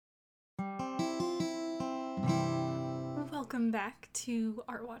Welcome back to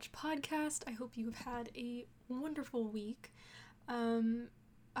Art Watch Podcast. I hope you've had a wonderful week.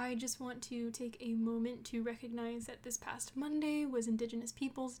 I just want to take a moment to recognize that this past Monday was Indigenous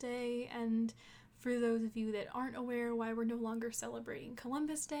Peoples Day, and for those of you that aren't aware why we're no longer celebrating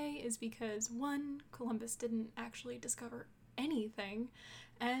Columbus Day is because 1, Columbus didn't actually discover anything,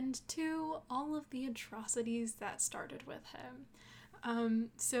 and 2, all of the atrocities that started with him.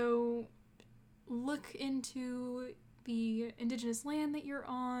 So look into the Indigenous land that you're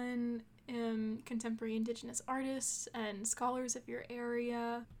on, contemporary Indigenous artists and scholars of your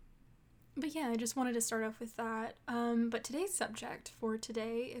area. But yeah, I just wanted to start off with that. But today's subject for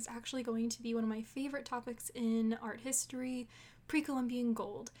today is actually going to be one of my favorite topics in art history, pre-Columbian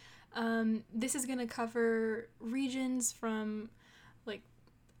gold. This is going to cover regions from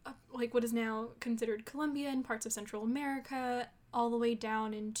like what is now considered Colombia and parts of Central America, all the way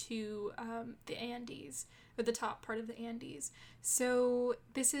down into the Andes, or the top part of the Andes. So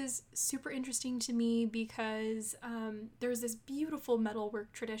this is super interesting to me because there's this beautiful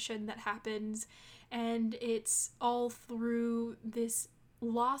metalwork tradition that happens, and it's all through this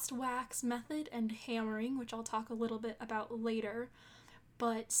lost wax method and hammering, which I'll talk a little bit about later.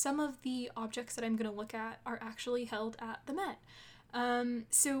 But some of the objects that I'm going to look at are actually held at the Met.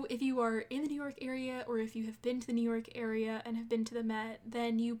 So if you are in the New York area, or if you have been to the New York area and have been to the Met,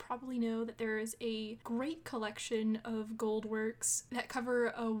 then you probably know that there is a great collection of gold works that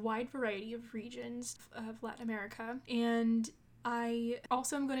cover a wide variety of regions of Latin America. And I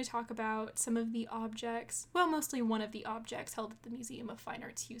also am going to talk about some of the objects, well, mostly one of the objects held at the Museum of Fine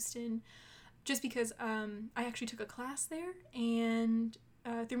Arts Houston, just because I actually took a class there and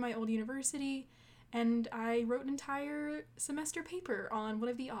through my old university, and I wrote an entire semester paper on one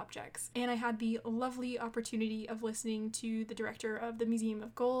of the objects. And I had the lovely opportunity of listening to the director of the Museum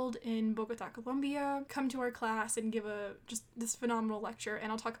of Gold in Bogota, Colombia, come to our class and give just this phenomenal lecture,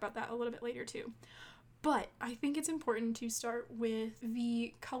 and I'll talk about that a little bit later too. But I think it's important to start with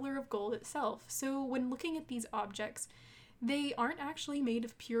the color of gold itself. So when looking at these objects, they aren't actually made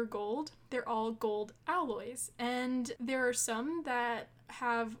of pure gold. They're all gold alloys. And there are some that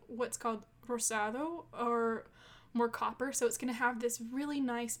have what's called rosado, or more copper, so it's going to have this really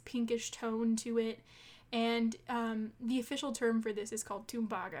nice pinkish tone to it, and the official term for this is called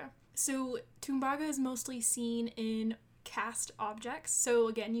tumbaga. So tumbaga is mostly seen in cast objects. So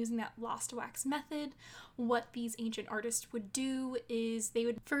again, using that lost wax method, what these ancient artists would do is they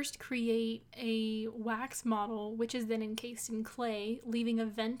would first create a wax model, which is then encased in clay, leaving a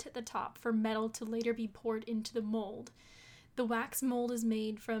vent at the top for metal to later be poured into the mold. The wax mold is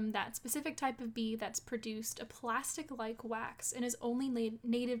made from that specific type of bee that's produced a plastic-like wax and is only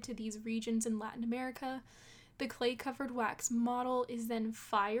native to these regions in Latin America. The clay-covered wax model is then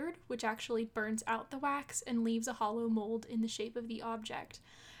fired, which actually burns out the wax and leaves a hollow mold in the shape of the object.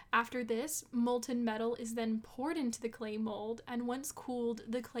 After this, molten metal is then poured into the clay mold, and once cooled,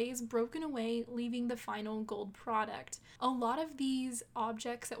 the clay is broken away, leaving the final gold product. A lot of these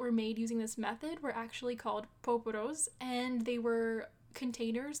objects that were made using this method were actually called póporos, and they were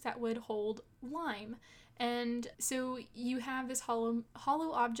containers that would hold lime. And so you have this hollow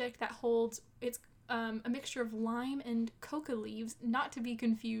object that holds a mixture of lime and coca leaves, not to be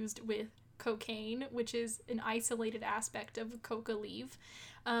confused with cocaine, which is an isolated aspect of coca leaf.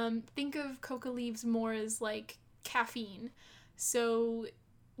 Think of coca leaves more as like caffeine. So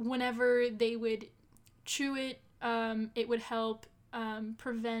whenever they would chew it, it would help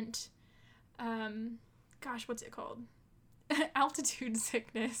prevent, what's it called? Altitude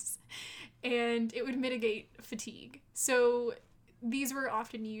sickness, and it would mitigate fatigue. So these were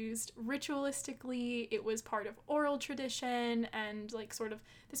often used ritualistically. It was part of oral tradition and like sort of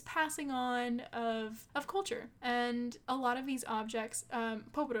this passing on of culture. And a lot of these objects,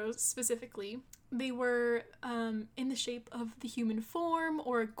 póporos specifically, they were in the shape of the human form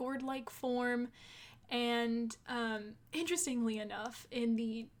or a gourd-like form. And interestingly enough, in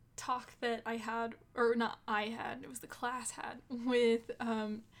the talk that I had, or not I had, it was the class had, with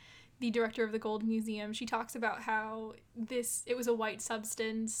the director of the Gold Museum, she talks about how it was a white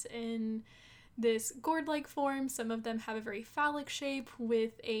substance in this gourd-like form. Some of them have a very phallic shape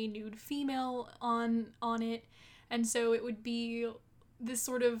with a nude female on it, and so it would be this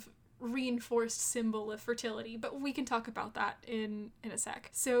sort of reinforced symbol of fertility, but we can talk about that in a sec.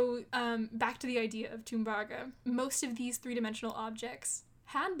 So back to the idea of tumbaga. Most of these three-dimensional objects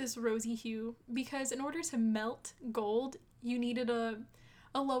had this rosy hue because in order to melt gold, you needed a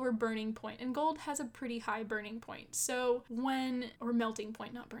lower burning point, and gold has a pretty high burning point. So or melting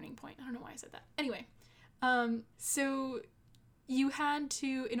point, not burning point. I don't know why I said that. Anyway, so you had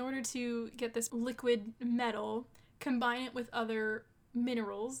to, in order to get this liquid metal, combine it with other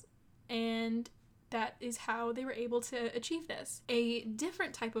minerals, and that is how they were able to achieve this. A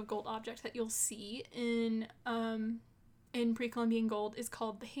different type of gold object that you'll see in pre-Columbian gold is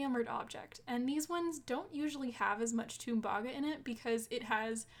called the hammered object. And these ones don't usually have as much tumbaga in it because it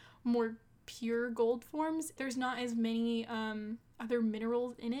has more pure gold forms. There's not as many other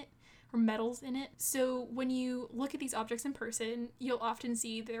minerals in it or metals in it. So when you look at these objects in person, you'll often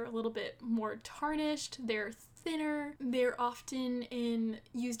see they're a little bit more tarnished, they're thinner, they're often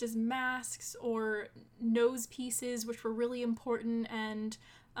used as masks or nose pieces, which were really important and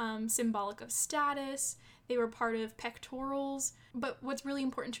symbolic of status. They were part of pectorals. But what's really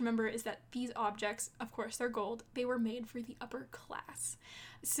important to remember is that these objects, of course, they're gold. They were made for the upper class.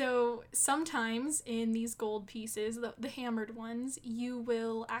 So sometimes in these gold pieces, the hammered ones, you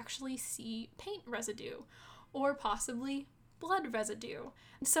will actually see paint residue or possibly blood residue.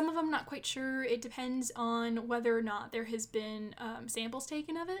 Some of them, not quite sure. It depends on whether or not there has been samples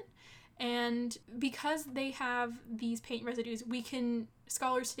taken of it. And because they have these paint residues,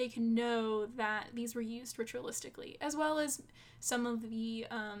 scholars today can know that these were used ritualistically, as well as some of the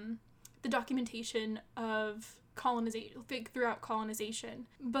documentation of colonization throughout colonization.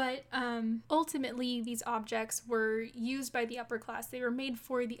 But ultimately, these objects were used by the upper class. They were made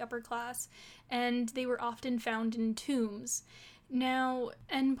for the upper class, and they were often found in tombs. Now,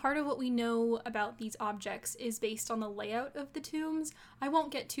 and part of what we know about these objects is based on the layout of the tombs. I won't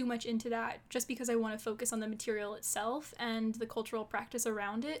get too much into that just because I want to focus on the material itself and the cultural practice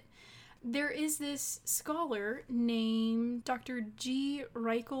around it. There is this scholar named Dr. G.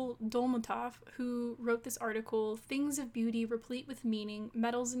 Reichel Dolmatov who wrote this article, Things of Beauty Replete with Meaning,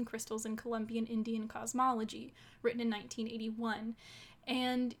 Metals and Crystals in Columbian Indian Cosmology, written in 1981.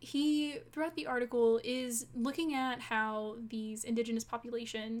 And he, throughout the article, is looking at how these indigenous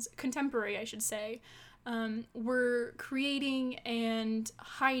populations, contemporary I should say, were creating and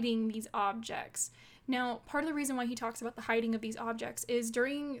hiding these objects. Now, part of the reason why he talks about the hiding of these objects is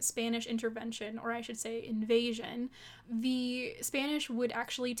during Spanish intervention, or I should say invasion, the Spanish would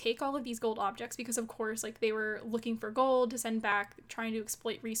actually take all of these gold objects because, of course, like they were looking for gold to send back, trying to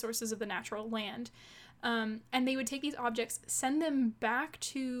exploit resources of the natural land. And they would take these objects, send them back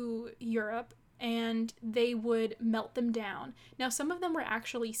to Europe, and they would melt them down. Now, some of them were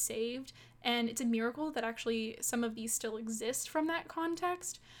actually saved, and it's a miracle that actually some of these still exist from that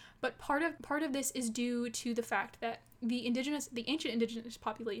context. But part of this is due to the fact that the ancient indigenous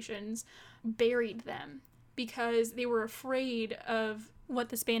populations buried them because they were afraid of what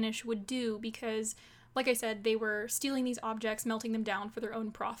the Spanish would do because, like I said, they were stealing these objects, melting them down for their own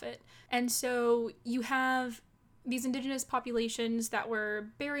profit. And so you have these indigenous populations that were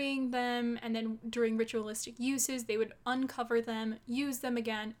burying them, and then during ritualistic uses, they would uncover them, use them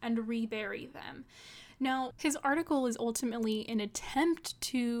again, and rebury them. Now, his article is ultimately an attempt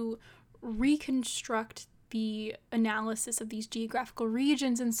to reconstruct the analysis of these geographical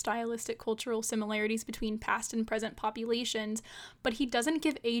regions and stylistic cultural similarities between past and present populations, but he doesn't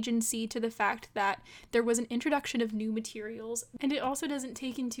give agency to the fact that there was an introduction of new materials, and it also doesn't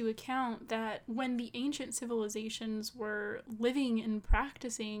take into account that when the ancient civilizations were living and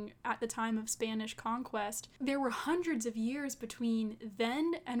practicing at the time of Spanish conquest, there were hundreds of years between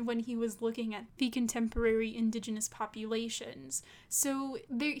then and when he was looking at the contemporary indigenous populations. So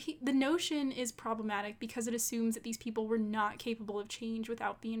the notion is problematic because it assumes that these people were not capable of change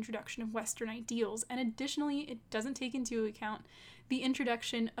without the introduction of Western ideals, and additionally, it doesn't take into account the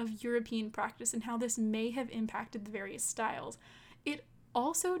introduction of European practice and how this may have impacted the various styles. It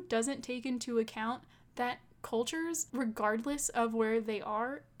also doesn't take into account that cultures, regardless of where they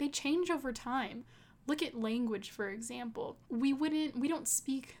are, they change over time. Look at language, for example. We don't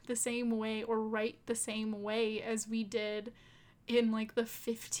speak the same way or write the same way as we did in like the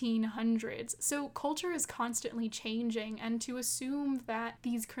 1500s. So culture is constantly changing, and to assume that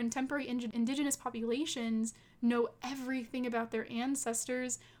these contemporary indigenous populations know everything about their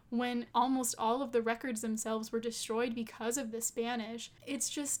ancestors when almost all of the records themselves were destroyed because of the Spanish,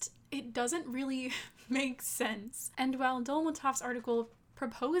 it doesn't really make sense. And while Dolmatov's article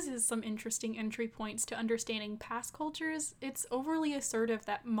proposes some interesting entry points to understanding past cultures, it's overly assertive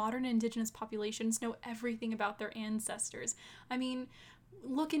that modern indigenous populations know everything about their ancestors. I mean,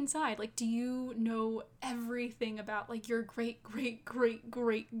 look inside. Like, do you know everything about, like, your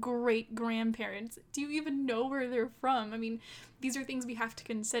great-great-great-great-great-grandparents? Do you even know where they're from? I mean, these are things we have to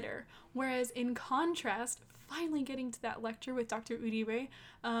consider. Whereas, in contrast, finally getting to that lecture with Dr. Uribe,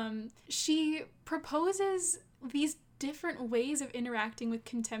 she proposes these different ways of interacting with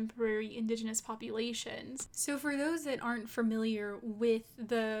contemporary indigenous populations. So for those that aren't familiar with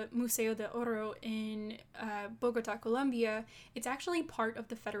the Museo de Oro in Bogota, Colombia, it's actually part of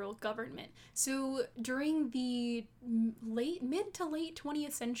the federal government. So during the mid to late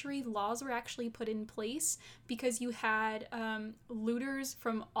 20th century, laws were actually put in place because you had looters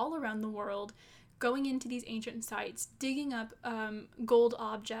from all around the world going into these ancient sites, digging up gold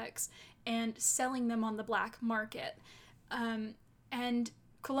objects, and selling them on the black market. And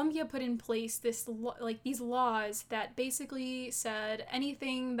Colombia put in place these laws that basically said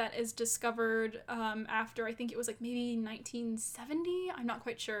anything that is discovered after, I think it was like maybe 1970, I'm not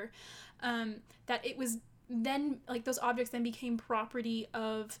quite sure, that it was then, like, those objects then became property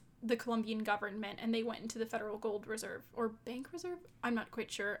of the Colombian government, and they went into the Federal Gold Reserve or Bank Reserve. I'm not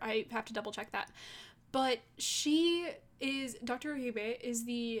quite sure. I have to double check that. But Dr. Uribe is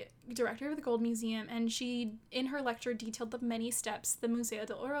the director of the Gold Museum, and she, in her lecture, detailed the many steps the Museo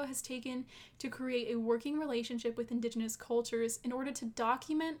de Oro has taken to create a working relationship with indigenous cultures in order to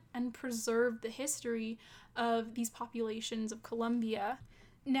document and preserve the history of these populations of Colombia.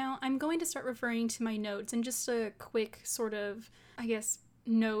 Now, I'm going to start referring to my notes, and just a quick sort of, I guess,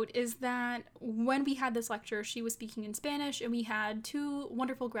 note is that when we had this lecture, she was speaking in Spanish, and we had two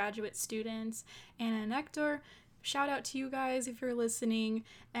wonderful graduate students, Anna and Hector. Shout out to you guys if you're listening,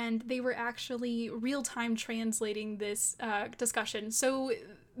 and they were actually real-time translating this discussion. So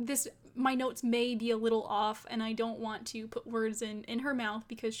my notes may be a little off, and I don't want to put words in her mouth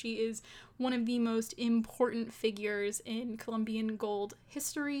because she is one of the most important figures in Colombian gold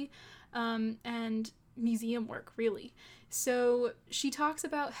history and museum work, really. So she talks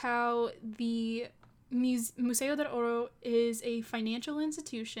about how the Museo del Oro is a financial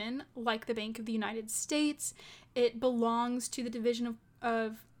institution like the Bank of the United States. It belongs to the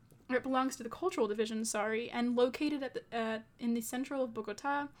it belongs to the cultural division, and located in the central of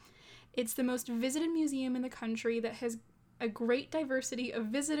Bogota. It's the most visited museum in the country that has a great diversity of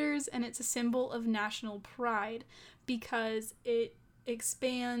visitors, and it's a symbol of national pride because it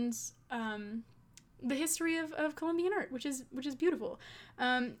expands the history of Colombian art, which is beautiful.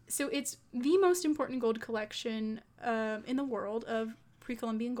 So it's the most important gold collection in the world of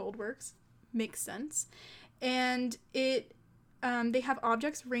pre-Columbian gold works. Makes sense. And they have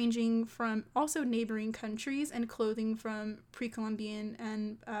objects ranging from also neighboring countries and clothing from pre-Columbian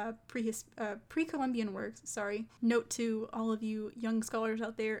and pre-Columbian works. Note to all of you young scholars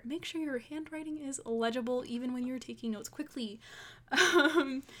out there, make sure your handwriting is legible even when you're taking notes quickly.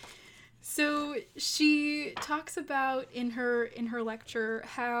 So she talks about in her lecture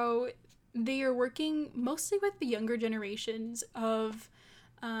how they are working mostly with the younger generations of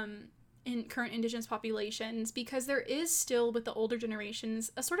in current indigenous populations, because there is still, with the older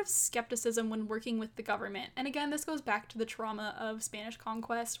generations, a sort of skepticism when working with the government. And again, this goes back to the trauma of Spanish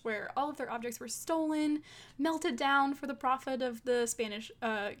conquest, where all of their objects were stolen, melted down for the profit of the Spanish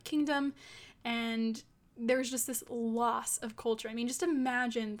kingdom, and there's just this loss of culture. I mean, just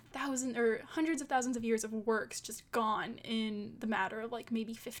imagine thousands or hundreds of thousands of years of works just gone in the matter of like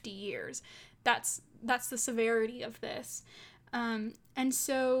maybe 50 years. That's the severity of this. And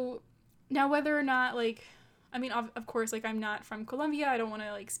so now, whether or not, like, I mean, of course, like, I'm not from Colombia. I don't want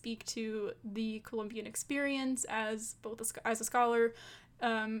to, like, speak to the Colombian experience as both as a scholar,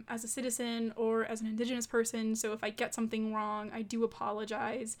 as a citizen, or as an indigenous person. So if I get something wrong, I do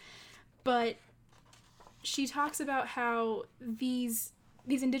apologize. But she talks about how these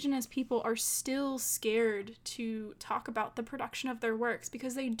indigenous people are still scared to talk about the production of their works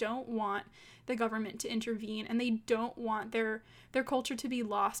because they don't want the government to intervene, and they don't want their culture to be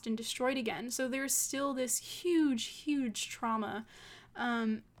lost and destroyed again. So there's still this huge trauma,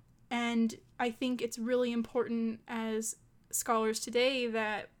 and I think it's really important as scholars today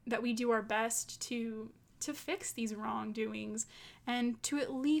that we do our best to fix these wrongdoings and to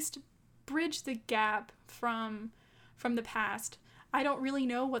at least bridge the gap from the past. I don't really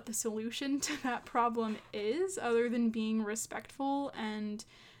know what the solution to that problem is, other than being respectful and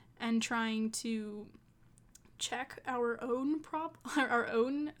trying to check our own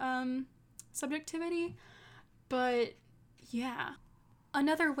subjectivity. But yeah,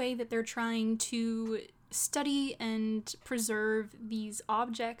 another way that they're trying to study and preserve these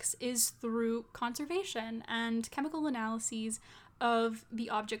objects is through conservation and chemical analyses of the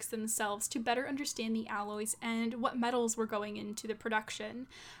objects themselves to better understand the alloys and what metals were going into the production.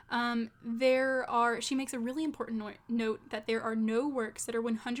 She makes a really important note that there are no works that are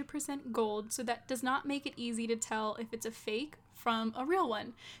 100% gold, so that does not make it easy to tell if it's a fake from a real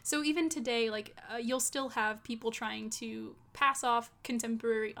one. So even today, you'll still have people trying to pass off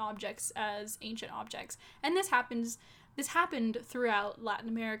contemporary objects as ancient objects. And this happened throughout Latin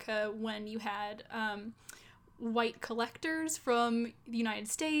America when you had white collectors from the United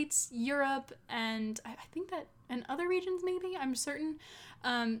States, Europe, and I think that in other regions maybe, I'm certain.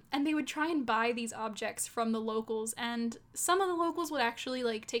 And they would try and buy these objects from the locals, and some of the locals would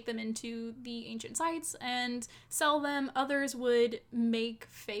actually take them into the ancient sites and sell them. Others would make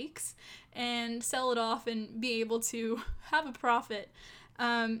fakes and sell it off and be able to have a profit.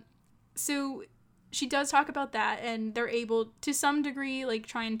 So she does talk about that, and they're able to some degree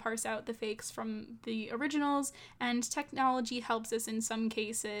try and parse out the fakes from the originals, and technology helps us in some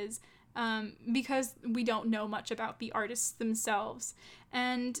cases because we don't know much about the artists themselves.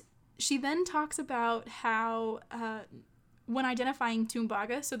 And she then talks about how when identifying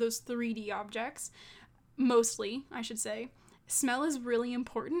Tumbaga, so those 3D objects, mostly, I should say, smell is really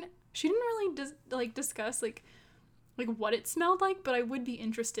important. She didn't really discuss what it smelled like, but I would be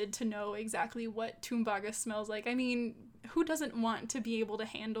interested to know exactly what Tumbaga smells like. I mean, who doesn't want to be able to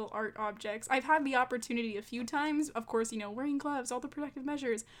handle art objects? I've had the opportunity a few times, of course, wearing gloves, all the protective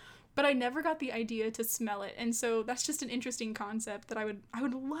measures, but I never got the idea to smell it. And so that's just an interesting concept that I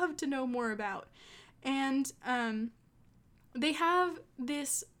would love to know more about. And they have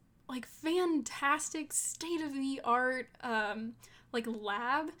this fantastic state-of-the-art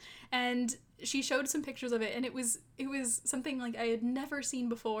lab, and she showed some pictures of it, and it was something I had never seen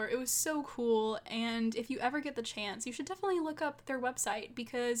before. It was so cool, and if you ever get the chance, you should definitely look up their website,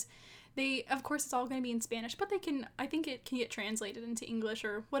 because of course it's all going to be in Spanish, but I think it can get translated into English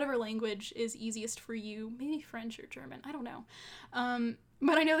or whatever language is easiest for you, maybe French or German, I don't know.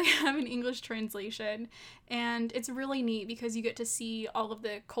 But I know they have an English translation, and it's really neat because you get to see all of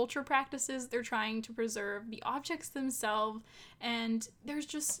the culture practices they're trying to preserve, the objects themselves, and there's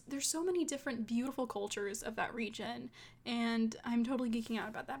so many different beautiful cultures of that region, and I'm totally geeking out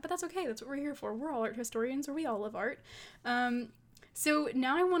about that, but that's okay, that's what we're here for. We're all art historians, or we all love art. So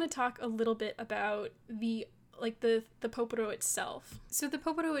now I want to talk a little bit about the poporo itself. So the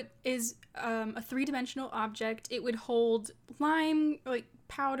poporo is a three-dimensional object. It would hold lime,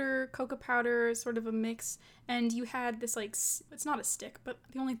 powder, cocoa powder, sort of a mix, and you had this it's not a stick, but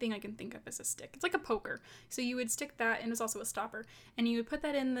the only thing I can think of is a stick. It's like a poker. So you would stick that, and it's also a stopper, and you would put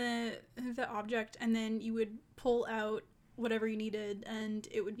that in the object, and then you would pull out whatever you needed, and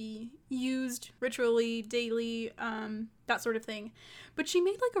it would be used ritually, daily, that sort of thing. But she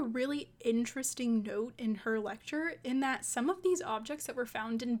made a really interesting note in her lecture, in that some of these objects that were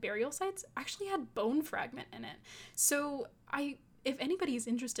found in burial sites actually had bone fragment in it. So if anybody's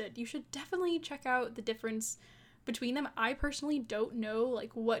interested, you should definitely check out the difference between them. I personally don't know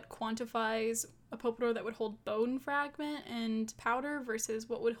what quantifies a poporo that would hold bone fragment and powder versus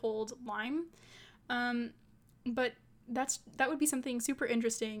what would hold lime, but that would be something super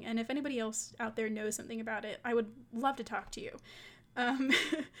interesting, and if anybody else out there knows something about it, I would love to talk to you.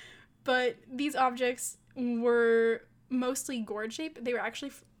 But these objects were mostly gourd shaped. They were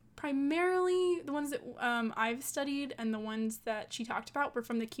actually primarily the ones that I've studied, and the ones that she talked about were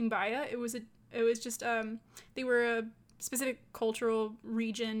from the Quimbaya. It was just they were a specific cultural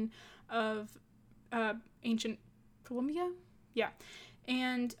region of ancient Colombia. Yeah.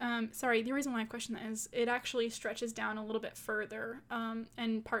 And, the reason why I question that is it actually stretches down a little bit further,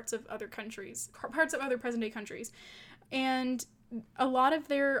 and parts of other present-day countries. And a lot of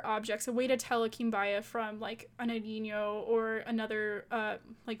their objects, a way to tell a Quimbaya from, a Nariño or another,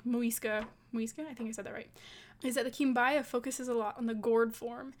 Muisca, I think I said that right, is that the Quimbaya focuses a lot on the gourd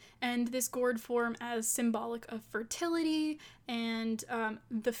form, and this gourd form as symbolic of fertility and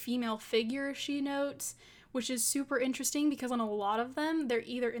the female figure, she notes, which is super interesting because on a lot of them, they're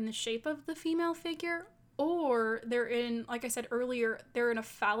either in the shape of the female figure, or they're in, like I said earlier, they're in a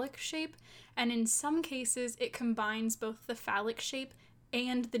phallic shape, and in some cases, it combines both the phallic shape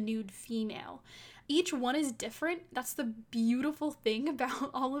and the nude female. Each one is different. That's the beautiful thing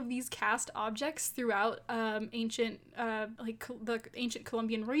about all of these cast objects throughout the ancient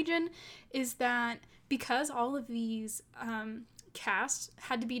Colombian region, is that because all of these casts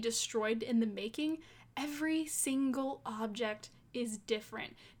had to be destroyed in the making, every single object is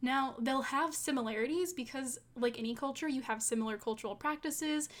different. Now, they'll have similarities because, like any culture, you have similar cultural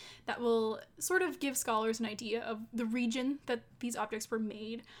practices that will sort of give scholars an idea of the region that these objects were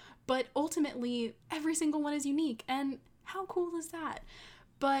made, but ultimately, every single one is unique, and How cool is that?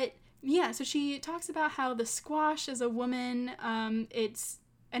 But yeah, so she talks about how the squash as a woman,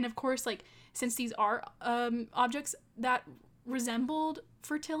 and of course, like, since these are objects that resembled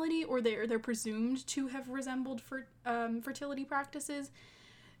fertility, or they're presumed to have resembled fertility practices,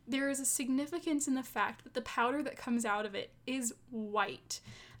 there is a significance in the fact that the powder that comes out of it is white.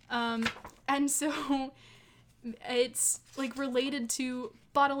 And so it's like related to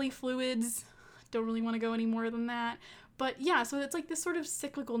bodily fluids. Don't really want to go any more than that. But yeah, so it's like this sort of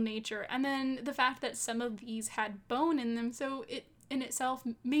cyclical nature. And then the fact that some of these had bone in them, so it in itself,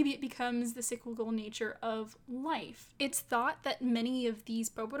 maybe it becomes the cyclical nature of life. It's thought that many of these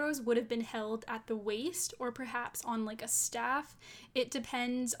poporos would have been held at the waist or perhaps on like a staff. It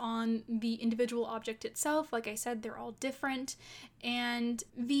depends on the individual object itself. Like I said, they're all different. And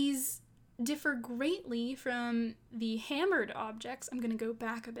these differ greatly from the hammered objects. I'm going to go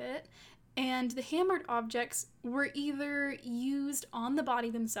back a bit. And the hammered objects were either used on the body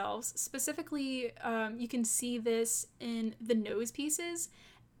themselves. Specifically, you can see this in the nose pieces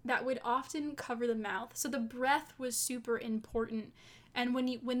that would often cover the mouth. So the breath was super important. And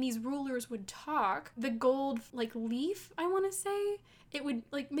when these rulers would talk, the gold like leaf, I want to say, it would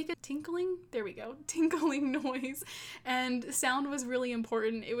like make a tinkling noise. And sound was really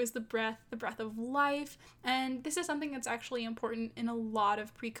important. It was the breath of life. And this is something that's actually important in a lot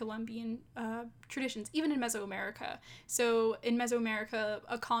of pre-Columbian traditions, even in Mesoamerica. So in Mesoamerica,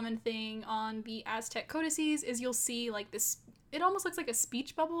 a common thing on the Aztec codices is you'll see like this, it almost looks like a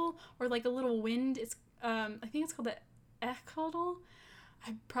speech bubble or like a little wind. It's I think it's called the ecodal.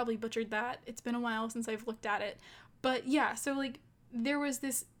 I probably butchered that. It's been a while since I've looked at it. But yeah, so like there was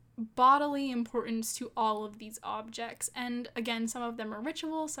this bodily importance to all of these objects. And again, some of them are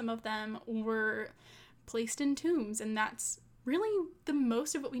ritual, some of them were placed in tombs, and that's really the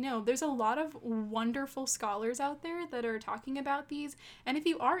most of what we know. There's a lot of wonderful scholars out there that are talking about these, and if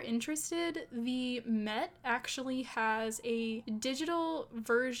you are interested, the Met actually has a digital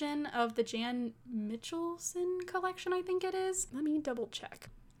version of the Jan Michelson collection, I think it is. Let me double check.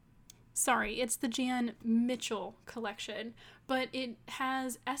 Sorry, it's the Jan Mitchell collection, but it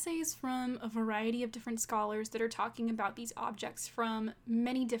has essays from a variety of different scholars that are talking about these objects from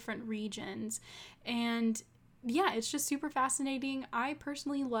many different regions, and yeah, it's just super fascinating. I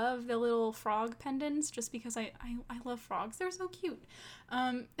personally love the little frog pendants just because I love frogs. They're so cute.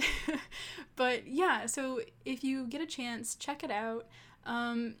 But yeah, so if you get a chance, check it out.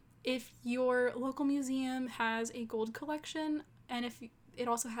 If your local museum has a gold collection, and if it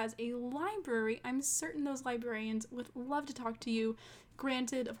also has a library, I'm certain those librarians would love to talk to you.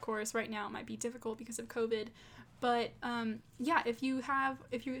 Granted, of course, right now it might be difficult because of COVID. But yeah, if you have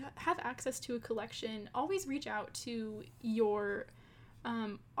access to a collection, always reach out to your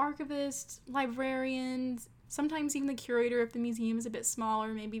archivists, librarians, sometimes even the curator if the museum is a bit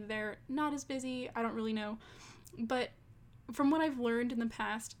smaller. Maybe they're not as busy. I don't really know. But from what I've learned in the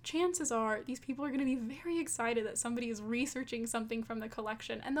past, chances are these people are going to be very excited that somebody is researching something from the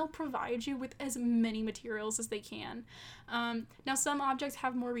collection, and they'll provide you with as many materials as they can. Now, some objects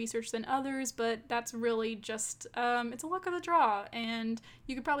have more research than others, but that's really just, it's a luck of the draw, and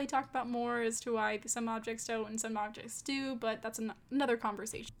you could probably talk about more as to why some objects don't and some objects do, but that's another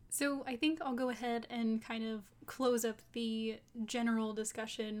conversation. So I think I'll go ahead and kind of close up the general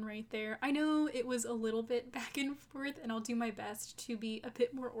discussion right there. I know it was a little bit back and forth, and I'll do my best to be a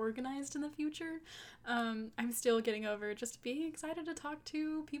bit more organized in the future. I'm still getting over just being excited to talk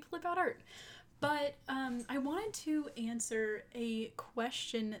to people about art. But I wanted to answer a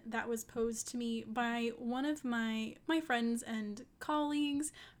question that was posed to me by one of my friends and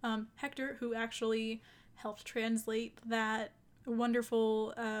colleagues, Hector, who actually helped translate that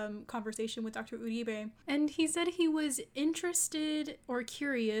wonderful conversation with Dr. Uribe. And he said he was interested or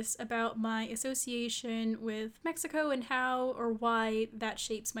curious about my association with Mexico and how or why that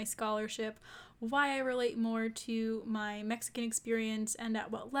shapes my scholarship, why I relate more to my Mexican experience, and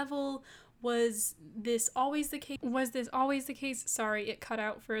at what level. Was this always the case? Sorry, it cut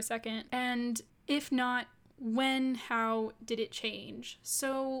out for a second. And if not, when, how did it change?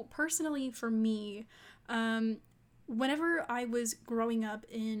 So personally for me, whenever I was growing up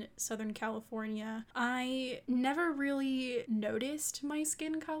in Southern California, I never really noticed my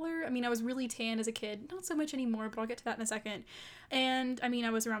skin color. I mean, I was really tan as a kid, not so much anymore, but I'll get to that in a second. And I mean,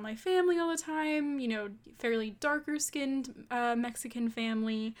 I was around my family all the time, you know, fairly darker skinned Mexican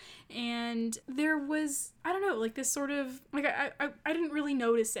family. And there was, I don't know, like this sort of, like I didn't really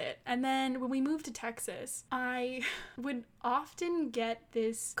really notice it. And then when we moved to Texas, I would often get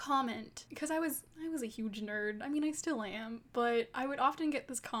this comment, because I was a huge nerd. I mean, I still am, but I would often get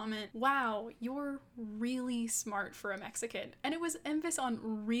this comment, wow, you're really smart for a Mexican. And it was emphasis on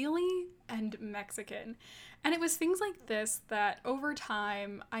really and Mexican. And it was things like this that over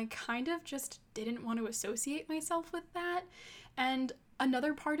time, I kind of just didn't want to associate myself with that. And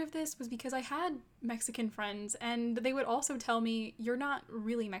another part of this was because I had Mexican friends, and they would also tell me, you're not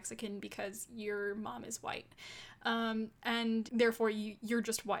really Mexican because your mom is white. And therefore you're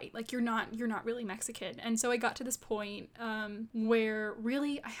just white. Like, you're not really Mexican. And so I got to this point where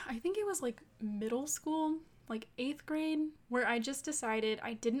really, I think it was like middle school, like 8th grade, where I just decided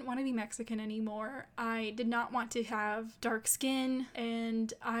I didn't want to be Mexican anymore. I did not want to have dark skin,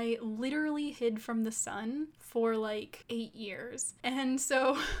 and I literally hid from the sun for like 8 years. And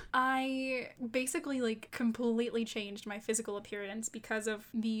so I basically like completely changed my physical appearance because of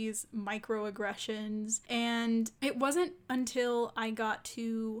these microaggressions. And it wasn't until I got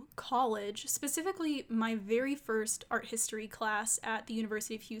to college, specifically my very first art history class at the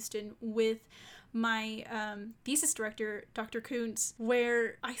University of Houston with my thesis director, Dr. Kuntz,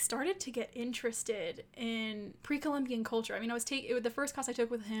 where I started to get interested in pre-Columbian culture. I mean, the first class I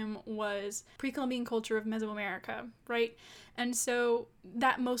took with him was pre-Columbian culture of Mesoamerica, right? And so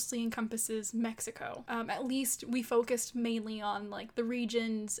that mostly encompasses Mexico. At least we focused mainly on like the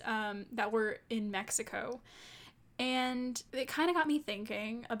regions that were in Mexico. And it kind of got me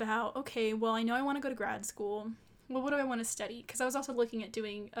thinking about, okay, well, I know I want to go to grad school. Well, what do I want to study? Because I was also looking at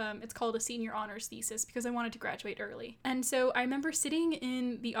doing, it's called a senior honors thesis, because I wanted to graduate early. And so I remember sitting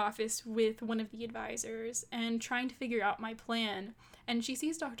in the office with one of the advisors and trying to figure out my plan. And she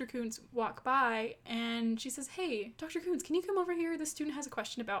sees Dr. Kuntz walk by, and she says, hey, Dr. Kuntz, can you come over here? The student has a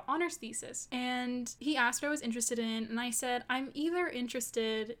question about honors thesis. And he asked what I was interested in, and I said, I'm either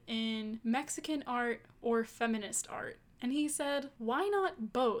interested in Mexican art or feminist art. And he said, why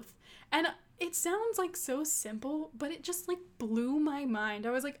not both? And it sounds like so simple, but it just like blew my mind. I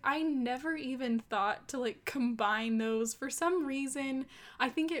was like, I never even thought to like combine those. For some reason, I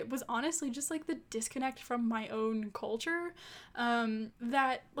think it was honestly just like the disconnect from my own culture,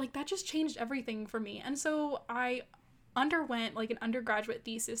 that just changed everything for me. And so I underwent like an undergraduate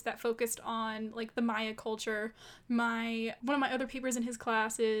thesis that focused on like the Maya culture. One of my other papers in his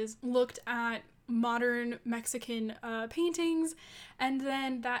classes looked at modern Mexican paintings, and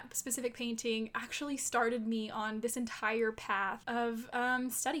then that specific painting actually started me on this entire path of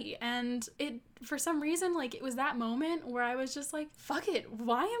study. And it, for some reason, like, it was that moment where I was just like, fuck it,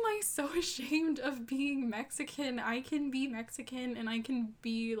 why am I so ashamed of being Mexican? I can be Mexican, and I can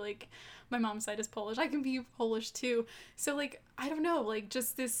be like, my mom's side is Polish, I can be Polish too. So like, I don't know, like,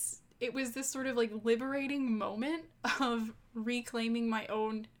 just this, it was this sort of like liberating moment of reclaiming my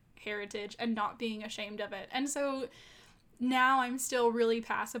own heritage and not being ashamed of it. And so now I'm still really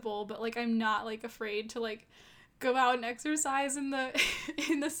passable, but like, I'm not like afraid to like go out and exercise in the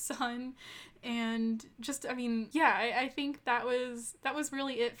in the sun. And just, I mean, yeah, I think that was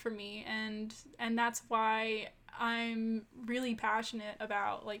really it for me, and that's why I'm really passionate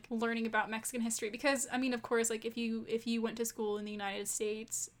about like learning about Mexican history. Because I mean, of course, like if you went to school in the United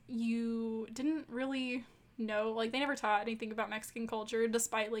States, you didn't really know, like, they never taught anything about Mexican culture,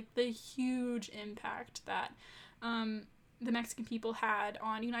 despite like the huge impact that the Mexican people had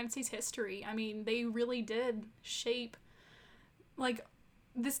on United States history. I mean, they really did shape like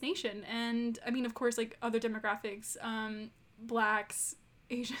this nation. And I mean, of course, like other demographics, blacks,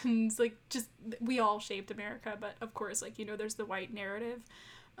 Asians, like, just, we all shaped America. But of course, like, you know, there's the white narrative,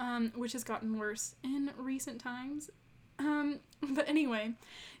 which has gotten worse in recent times. But anyway,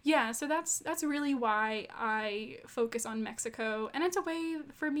 yeah, so that's really why I focus on Mexico, and it's a way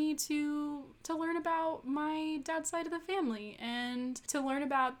for me to learn about my dad's side of the family, and to learn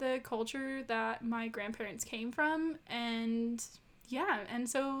about the culture that my grandparents came from. And yeah, and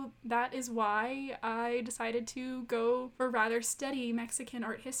so that is why I decided to go or rather study Mexican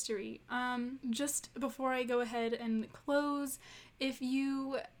art history. Just before I go ahead and close, if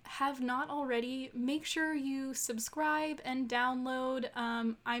you have not already, make sure you subscribe and download.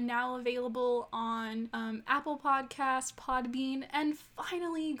 I'm now available on Apple Podcasts, Podbean, and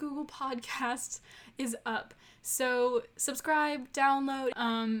finally Google Podcasts is up. So subscribe, download,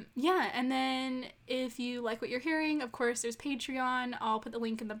 yeah, and then if you like what you're hearing, of course, there's Patreon. I'll put the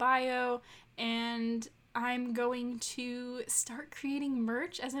link in the bio, and I'm going to start creating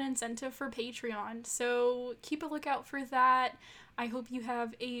merch as an incentive for Patreon. So keep a lookout for that. I hope you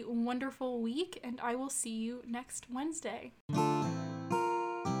have a wonderful week, and I will see you next Wednesday.